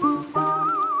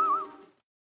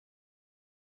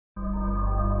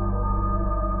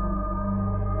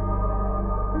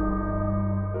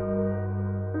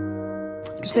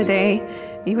 Today,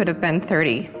 you would have been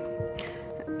 30.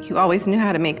 You always knew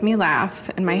how to make me laugh,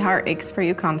 and my heart aches for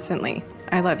you constantly.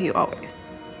 I love you always.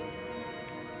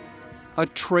 A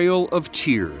trail of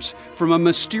tears from a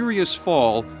mysterious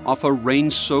fall off a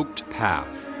rain-soaked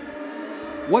path.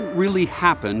 What really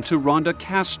happened to Rhonda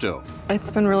Casto?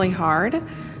 It's been really hard,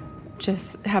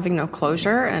 just having no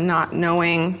closure and not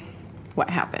knowing what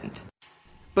happened.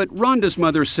 But Rhonda's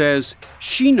mother says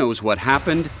she knows what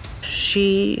happened.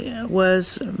 She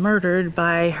was murdered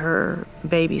by her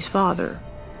baby's father.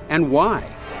 And why?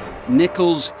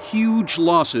 Nichols' huge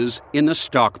losses in the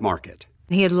stock market.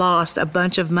 He had lost a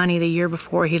bunch of money the year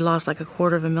before. He lost like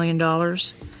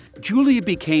 $250,000. Julia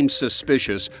became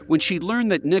suspicious when she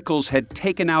learned that Nichols had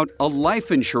taken out a life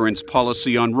insurance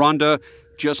policy on Rhonda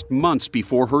just months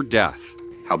before her death.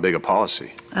 How big a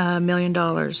policy? $1 million.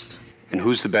 And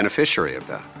who's the beneficiary of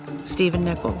that? Stephen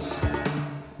Nichols.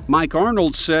 Mike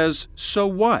Arnold says, so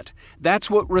what? That's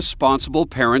what responsible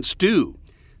parents do.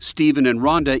 Stephen and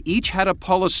Rhonda each had a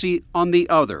policy on the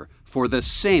other for the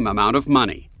same amount of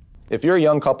money. If you're a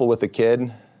young couple with a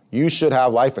kid, you should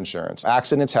have life insurance.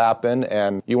 Accidents happen,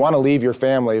 and you want to leave your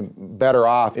family better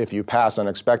off if you pass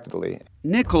unexpectedly.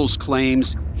 Nichols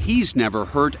claims he's never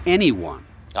hurt anyone.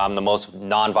 I'm the most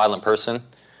nonviolent person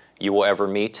you will ever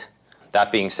meet.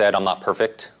 That being said, I'm not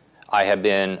perfect. I have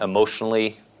been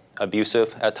emotionally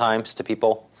abusive at times to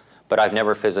people, but I've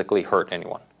never physically hurt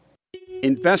anyone.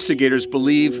 Investigators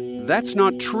believe that's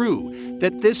not true,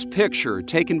 that this picture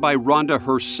taken by Rhonda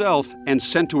herself and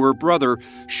sent to her brother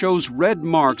shows red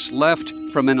marks left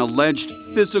from an alleged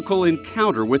physical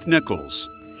encounter with Nichols.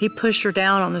 He pushed her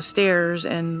down on the stairs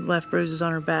and left bruises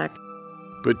on her back.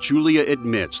 But Julia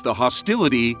admits the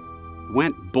hostility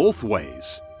went both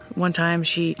ways. One time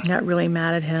she got really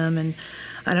mad at him, and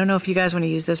I don't know if you guys want to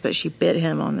use this, but she bit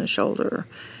him on the shoulder,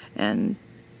 and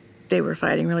they were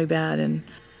fighting really bad. And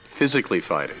physically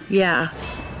fighting? Yeah.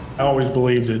 I always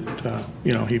believed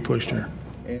that, he pushed her.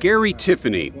 Gary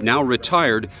Tiffany, now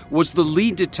retired, was the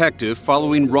lead detective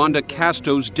following Rhonda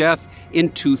Casto's death in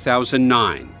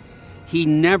 2009. He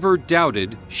never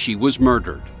doubted she was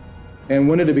murdered. And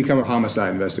when did it become a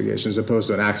homicide investigation as opposed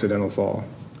to an accidental fall?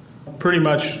 Pretty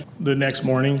much the next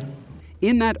morning.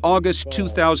 In that August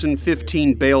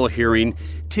 2015 bail hearing,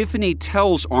 Tiffany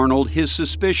tells Arnold his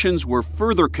suspicions were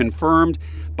further confirmed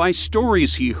by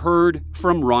stories he heard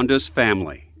from Rhonda's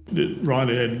family.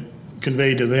 Rhonda had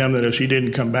conveyed to them that if she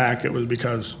didn't come back, it was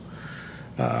because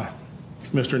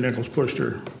Mr. Nichols pushed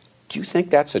her. Do you think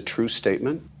that's a true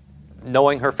statement?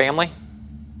 Knowing her family,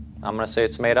 I'm going to say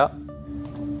it's made up.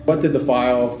 What did the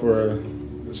file for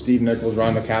the Steve Nichols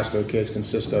Rhonda Casto case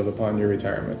consist of upon your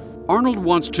retirement? Arnold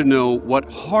wants to know what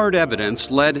hard evidence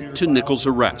led to Nichols'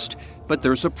 arrest, but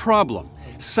there's a problem,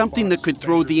 something that could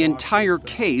throw the entire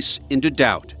case into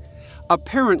doubt.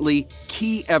 Apparently,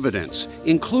 key evidence,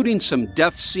 including some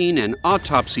death scene and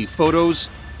autopsy photos,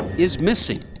 is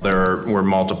missing. There were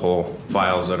multiple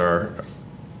files that are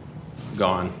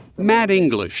gone. Matt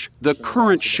English, the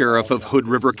current sheriff of Hood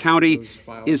River County,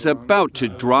 is about to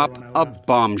drop a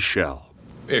bombshell.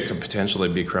 It could potentially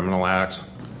be criminal acts.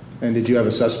 And did you have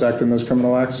a suspect in those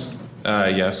criminal acts?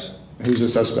 Yes. Who's the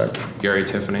suspect? Gary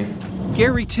Tiffany.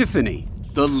 Gary Tiffany,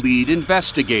 the lead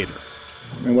investigator.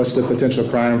 And what's the potential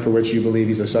crime for which you believe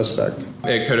he's a suspect?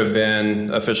 It could have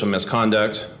been official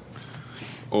misconduct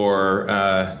or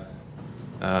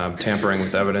tampering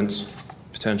with evidence,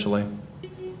 potentially.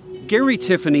 Gary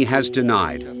Tiffany has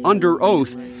denied, under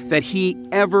oath, that he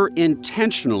ever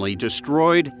intentionally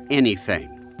destroyed anything.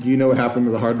 Do you know what happened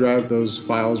to the hard drive those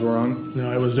files were on?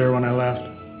 No, I was there when I left.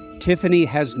 Tiffany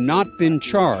has not been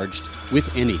charged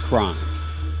with any crime.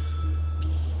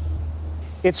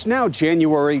 It's now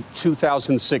January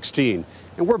 2016,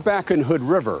 and we're back in Hood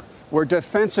River, where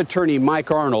defense attorney Mike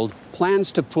Arnold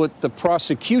plans to put the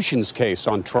prosecution's case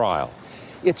on trial.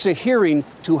 It's a hearing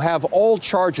to have all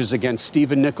charges against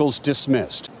Stephen Nichols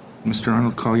dismissed. Mr.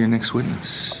 Arnold, call your next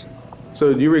witness.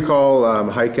 So do you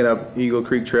recall hiking up Eagle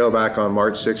Creek Trail back on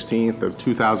March 16th of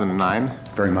 2009?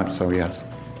 Very much so, yes.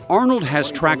 Arnold has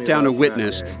tracked down a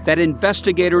witness that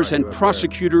investigators and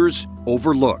prosecutors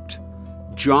overlooked.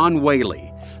 John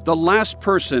Whaley, the last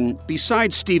person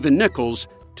besides Stephen Nichols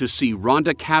to see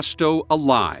Rhonda Casto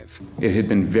alive. It had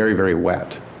been very, very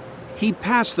wet. He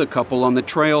passed the couple on the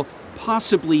trail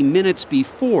possibly minutes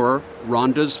before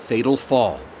Rhonda's fatal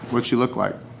fall. What'd she look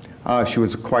like? She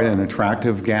was quite an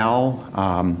attractive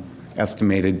gal,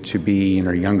 estimated to be in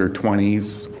her younger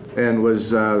 20s. And was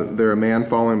there a man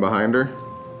following behind her?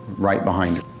 Right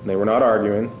behind her. They were not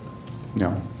arguing?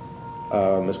 No.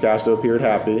 Ms. Casto appeared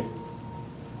happy?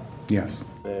 Yes.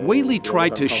 Whaley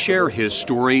tried to share his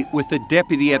story with the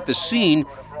deputy at the scene,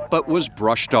 but was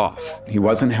brushed off. He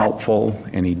wasn't helpful,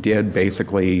 and he did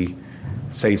basically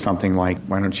say something like,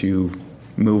 why don't you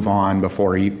move on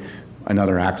before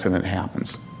another accident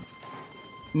happens.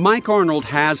 Mike Arnold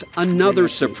has another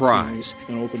surprise.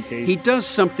 He does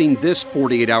something this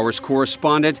 48 Hours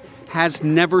correspondent has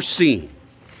never seen.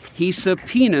 He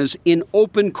subpoenas in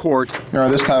open court.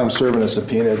 This time I'm serving a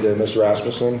subpoena to Ms.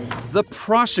 Rasmussen. The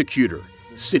prosecutor,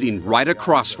 sitting right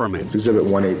across from him. It's Exhibit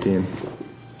 118.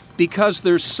 Because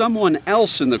there's someone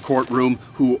else in the courtroom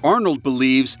who Arnold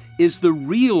believes is the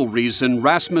real reason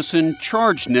Rasmussen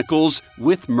charged Nichols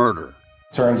with murder.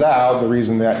 Turns out the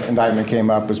reason that indictment came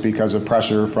up was because of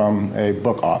pressure from a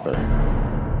book author.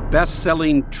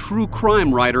 Best-selling true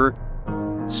crime writer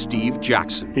Steve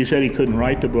Jackson. He said he couldn't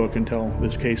write the book until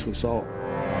this case was solved.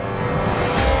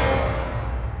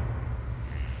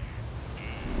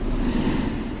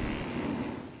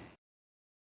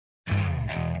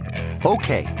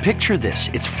 Okay, picture this.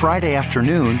 It's Friday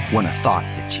afternoon when a thought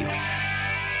hits you.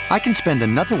 I can spend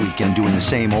another weekend doing the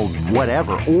same old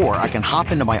whatever, or I can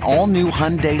hop into my all-new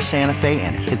Hyundai Santa Fe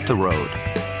and hit the road.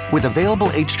 With available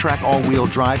H-Track all-wheel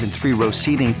drive and 3-row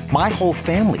seating, my whole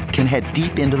family can head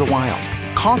deep into the wild.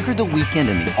 Conquer the weekend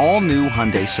in the all-new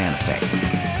Hyundai Santa Fe.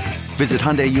 Visit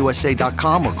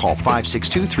HyundaiUSA.com or call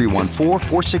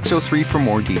 562-314-4603 for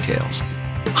more details.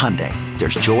 Hyundai,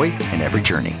 there's joy in every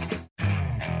journey.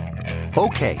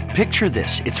 Okay, picture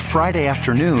this. It's Friday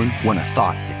afternoon when a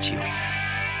thought hits you.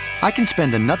 I can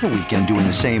spend another weekend doing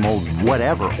the same old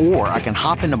whatever, or I can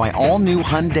hop into my all-new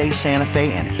Hyundai Santa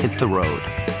Fe and hit the road.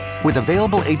 With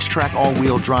available H-Track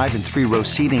all-wheel drive and 3-row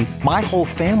seating, my whole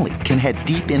family can head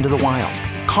deep into the wild.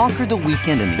 Conquer the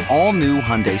weekend in the all-new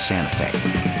Hyundai Santa Fe.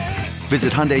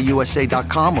 Visit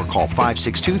HyundaiUSA.com or call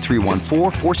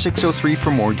 562-314-4603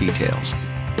 for more details.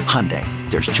 Hyundai,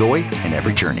 there's joy in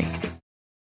every journey.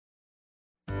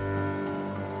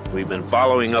 We've been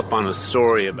following up on a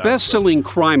story about... Best-selling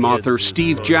crime author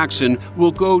Steve Jackson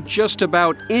will go just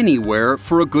about anywhere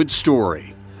for a good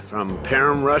story. From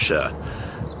Perm, Russia.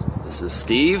 This is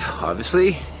Steve,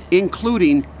 obviously.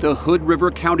 Including the Hood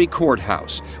River County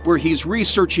Courthouse, where he's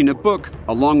researching a book,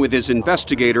 along with his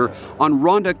investigator, on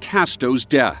Rhonda Casto's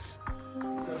death.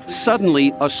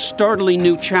 Suddenly, a startling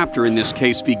new chapter in this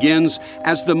case begins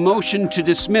as the motion to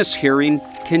dismiss hearing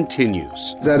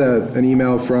continues. Is that an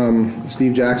email from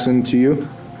Steve Jackson to you?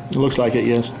 It looks like it,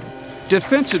 yes.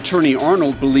 Defense attorney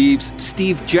Arnold believes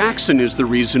Steve Jackson is the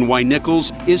reason why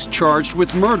Nichols is charged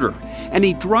with murder, and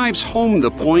he drives home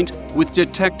the point with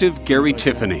Detective Gary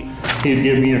Tiffany. He'd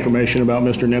give me information about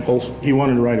Mr. Nichols. He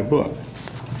wanted to write a book.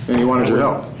 And he wanted your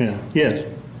help? Yeah. Yes.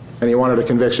 And he wanted a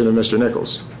conviction of Mr.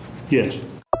 Nichols? Yes.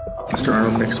 Mr.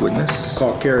 Arnold, next witness.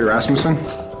 Call Carrie Rasmussen.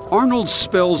 Arnold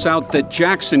spells out the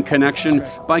Jackson connection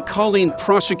by calling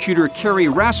prosecutor Carrie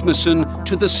Rasmussen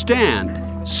to the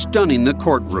stand, stunning the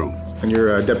courtroom. And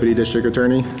you're a deputy district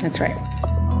attorney? That's right.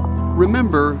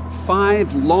 Remember,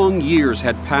 5 long years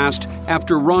had passed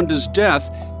after Rhonda's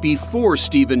death before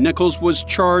Stephen Nichols was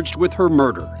charged with her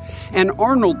murder. And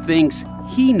Arnold thinks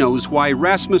he knows why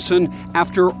Rasmussen,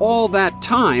 after all that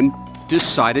time,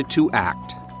 decided to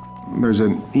act. There's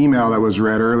an email that was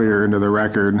read earlier into the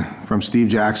record from Steve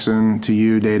Jackson to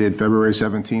you dated February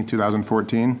 17,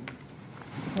 2014.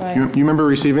 Right. You remember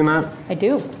receiving that? I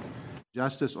do.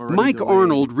 Mike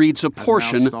Arnold reads a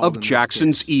portion of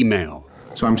Jackson's email.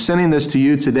 So I'm sending this to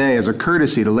you today as a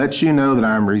courtesy to let you know that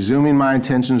I'm resuming my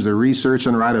intentions to research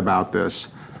and write about this.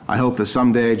 I hope that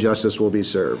someday justice will be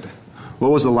served.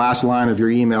 What was the last line of your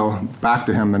email back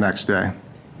to him the next day?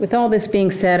 With all this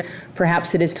being said,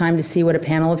 perhaps it is time to see what a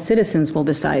panel of citizens will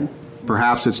decide.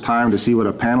 Perhaps it's time to see what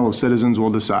a panel of citizens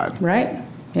will decide. Right.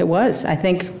 It was. I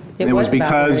think it was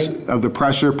because of the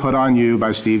pressure put on you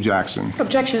by Steve Jackson.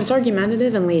 Objection. It's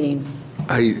argumentative and leading.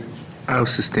 I'll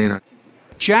sustain it.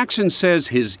 Jackson says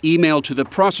his email to the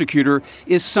prosecutor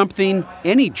is something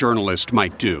any journalist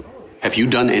might do. Have you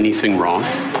done anything wrong?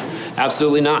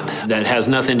 Absolutely not. That has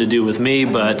nothing to do with me,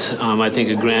 but I think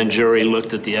a grand jury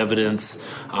looked at the evidence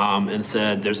and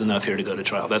said there's enough here to go to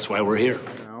trial. That's why we're here.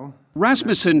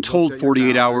 Rasmussen told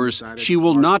 48 Hours she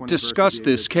will not discuss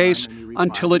this case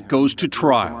until it goes to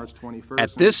trial.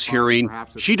 At this hearing,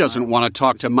 she doesn't want to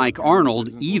talk to Mike Arnold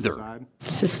either.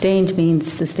 Sustained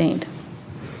means sustained.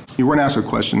 You weren't asked a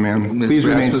question, ma'am. Ms. Please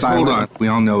remain Rasmussen, silent. hold on. We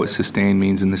all know what sustained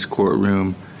means in this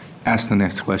courtroom. Ask the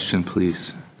next question,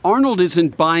 please. Arnold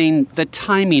isn't buying the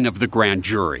timing of the grand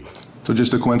jury. So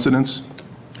just a coincidence?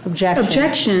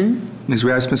 Objection. Ms.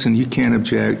 Rasmussen, you can't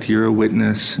object. You're a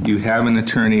witness. You have an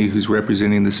attorney who's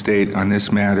representing the state on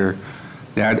this matter.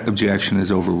 That objection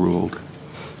is overruled.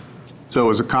 So it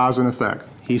was a cause and effect.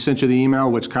 He sent you the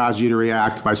email which caused you to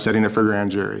react by setting it for grand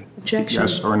jury. Objection.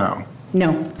 Yes or no?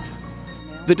 No.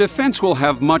 The defense will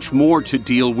have much more to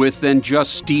deal with than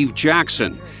just Steve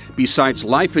Jackson. Besides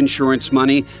life insurance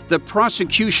money, the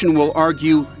prosecution will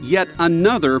argue yet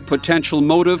another potential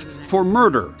motive for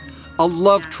murder, a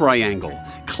love triangle,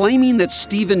 claiming that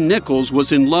Stephen Nichols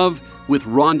was in love with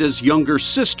Rhonda's younger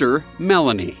sister,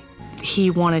 Melanie. He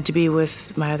wanted to be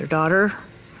with my other daughter,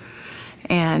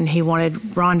 and he wanted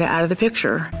Rhonda out of the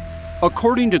picture.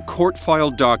 According to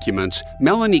court-filed documents,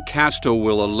 Melanie Casto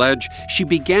will allege she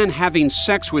began having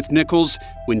sex with Nichols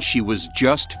when she was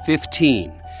just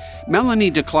 15. Melanie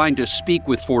declined to speak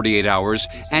with 48 Hours,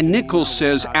 and Nichols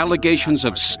says allegations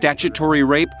of statutory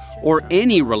rape or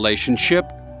any relationship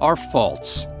are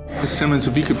false. Ms. Simmons,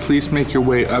 if you could please make your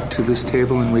way up to this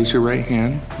table and raise your right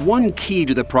hand. One key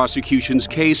to the prosecution's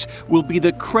case will be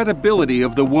the credibility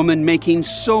of the woman making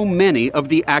so many of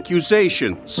the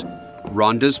accusations,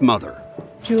 Rhonda's mother.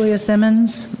 Julia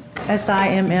Simmons,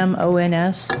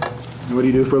 Simmons. What do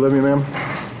you do for a living, ma'am?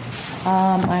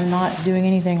 I'm not doing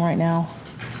anything right now.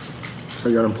 Are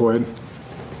you unemployed?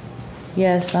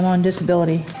 Yes, I'm on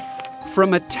disability.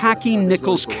 From attacking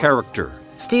Nichols' character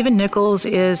Stephen Nichols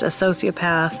is a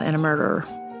sociopath and a murderer.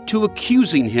 to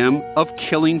accusing him of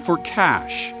killing for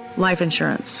cash, Life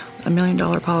insurance, $1 million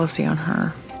policy on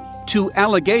her. to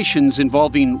allegations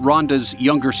involving Rhonda's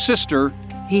younger sister.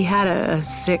 He had a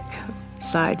sick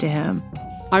side to him.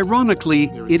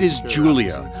 Ironically, it is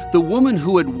Julia, the woman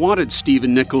who had wanted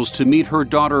Stephen Nichols to meet her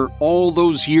daughter all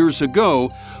those years ago,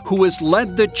 who has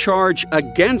led the charge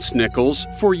against Nichols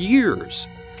for years.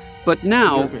 But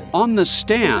now, on the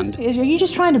stand, Are you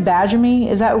just trying to badger me?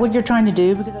 Is that what you're trying to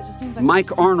do? Because it just seems like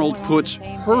Mike Arnold puts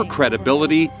her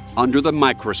credibility under the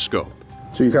microscope.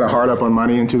 So you kind of hard up on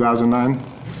money in 2009?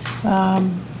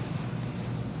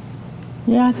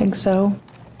 Yeah, I think so.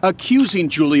 Accusing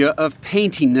Julia of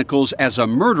painting Nichols as a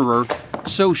murderer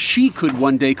so she could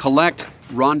one day collect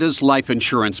Rhonda's life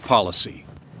insurance policy.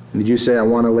 Did you say I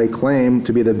want to lay claim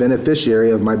to be the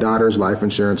beneficiary of my daughter's life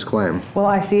insurance claim? Well,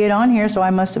 I see it on here, so I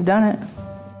must have done it.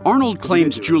 Arnold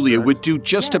claims Julia would do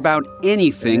just about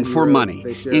anything for money,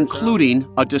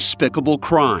 including a despicable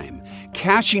crime,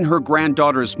 cashing her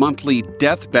granddaughter's monthly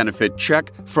death benefit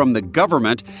check from the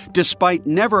government despite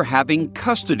never having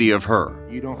custody of her.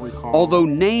 Although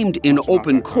named in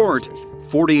open court,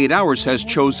 48 Hours has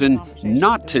chosen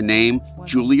not to name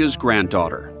Julia's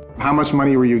granddaughter. How much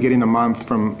money were you getting a month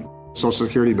from Social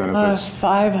Security benefits?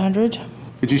 500.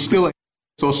 Did you steal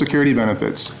Social Security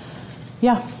benefits?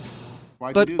 Yeah.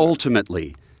 But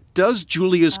ultimately, does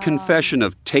Julia's confession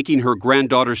of taking her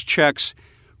granddaughter's checks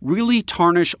really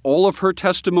tarnish all of her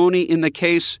testimony in the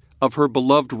case of her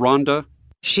beloved Rhonda?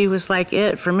 She was like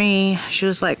it for me. She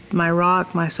was like my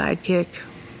rock, my sidekick,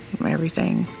 my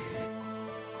everything.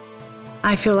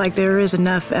 I feel like there is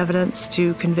enough evidence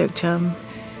to convict him.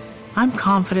 I'm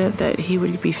confident that he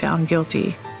would be found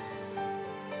guilty.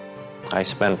 I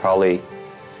spend probably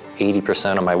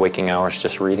 80% of my waking hours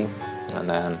just reading, and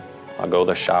then I'll go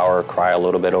to the shower, cry a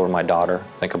little bit over my daughter,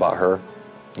 think about her.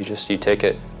 You take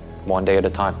it one day at a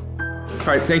time. All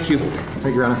right, thank you.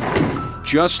 Thank you, Your Honor.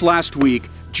 Just last week,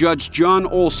 Judge John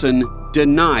Olson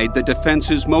denied the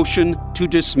defense's motion to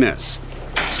dismiss.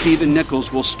 Stephen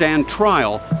Nichols will stand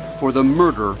trial for the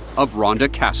murder of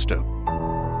Rhonda Casto.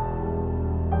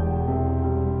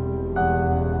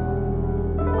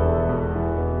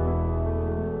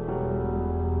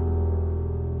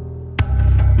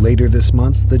 Later this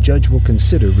month, the judge will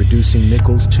consider reducing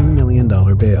Nichols' $2 million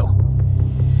bail.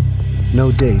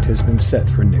 No date has been set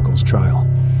for Nichols' trial.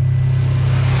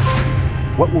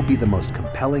 What will be the most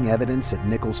compelling evidence at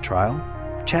Nichols' trial?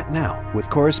 Chat now with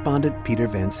correspondent Peter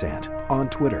Van Sant on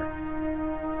Twitter.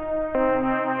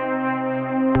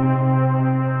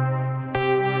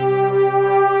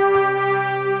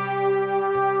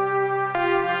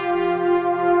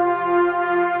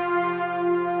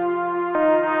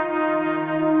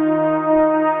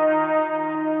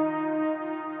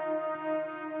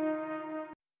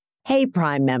 Hey,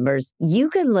 Prime members, you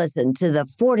can listen to the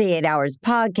 48 Hours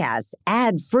podcast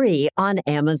ad-free on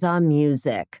Amazon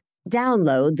Music.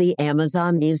 Download the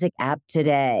Amazon Music app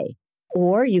today.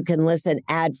 Or you can listen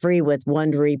ad-free with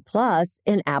Wondery Plus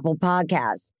in Apple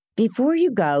Podcasts. Before you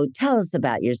go, tell us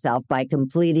about yourself by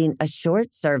completing a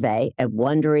short survey at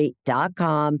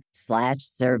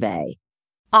Wondery.com/survey.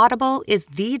 Audible is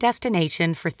the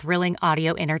destination for thrilling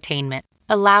audio entertainment.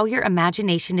 Allow your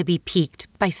imagination to be piqued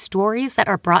by stories that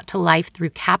are brought to life through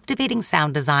captivating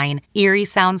sound design, eerie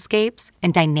soundscapes,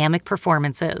 and dynamic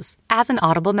performances. As an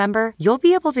Audible member, you'll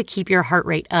be able to keep your heart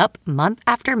rate up month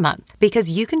after month because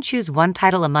you can choose one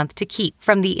title a month to keep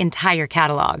from the entire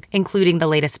catalog, including the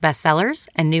latest bestsellers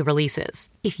and new releases.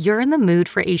 If you're in the mood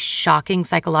for a shocking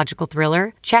psychological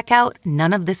thriller, check out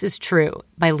None of This Is True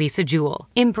by Lisa Jewell.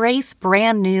 Embrace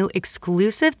brand new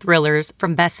exclusive thrillers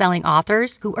from best-selling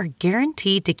authors who are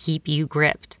guaranteed to keep you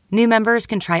gripped. New members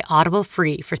can try Audible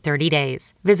free for 30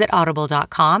 days. Visit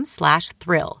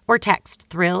audible.com/thrill or text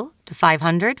thrill to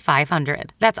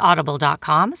 500-500. That's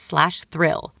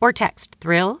audible.com/thrill or text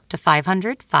thrill to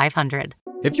 500-500.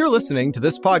 If you're listening to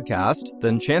this podcast,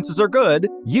 then chances are good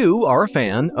you are a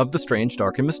fan of The Strange,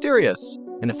 Dark, and Mysterious.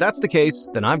 And if that's the case,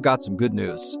 then I've got some good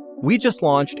news. We just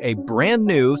launched a brand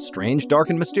new Strange, Dark,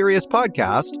 and Mysterious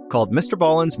podcast called Mr.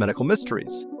 Ballen's Medical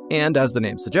Mysteries. And as the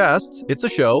name suggests, it's a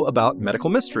show about medical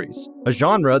mysteries, a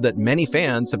genre that many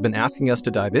fans have been asking us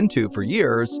to dive into for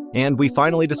years, and we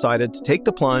finally decided to take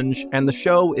the plunge, and the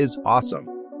show is awesome.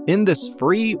 In this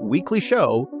free weekly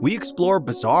show, we explore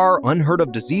bizarre,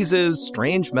 unheard-of diseases,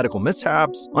 strange medical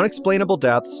mishaps, unexplainable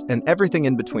deaths, and everything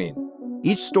in between.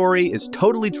 Each story is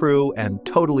totally true and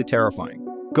totally terrifying.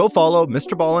 Go follow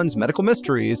Mr. Ballen's Medical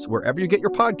Mysteries wherever you get your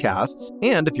podcasts,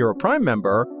 and if you're a Prime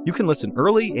member, you can listen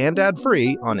early and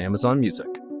ad-free on Amazon Music.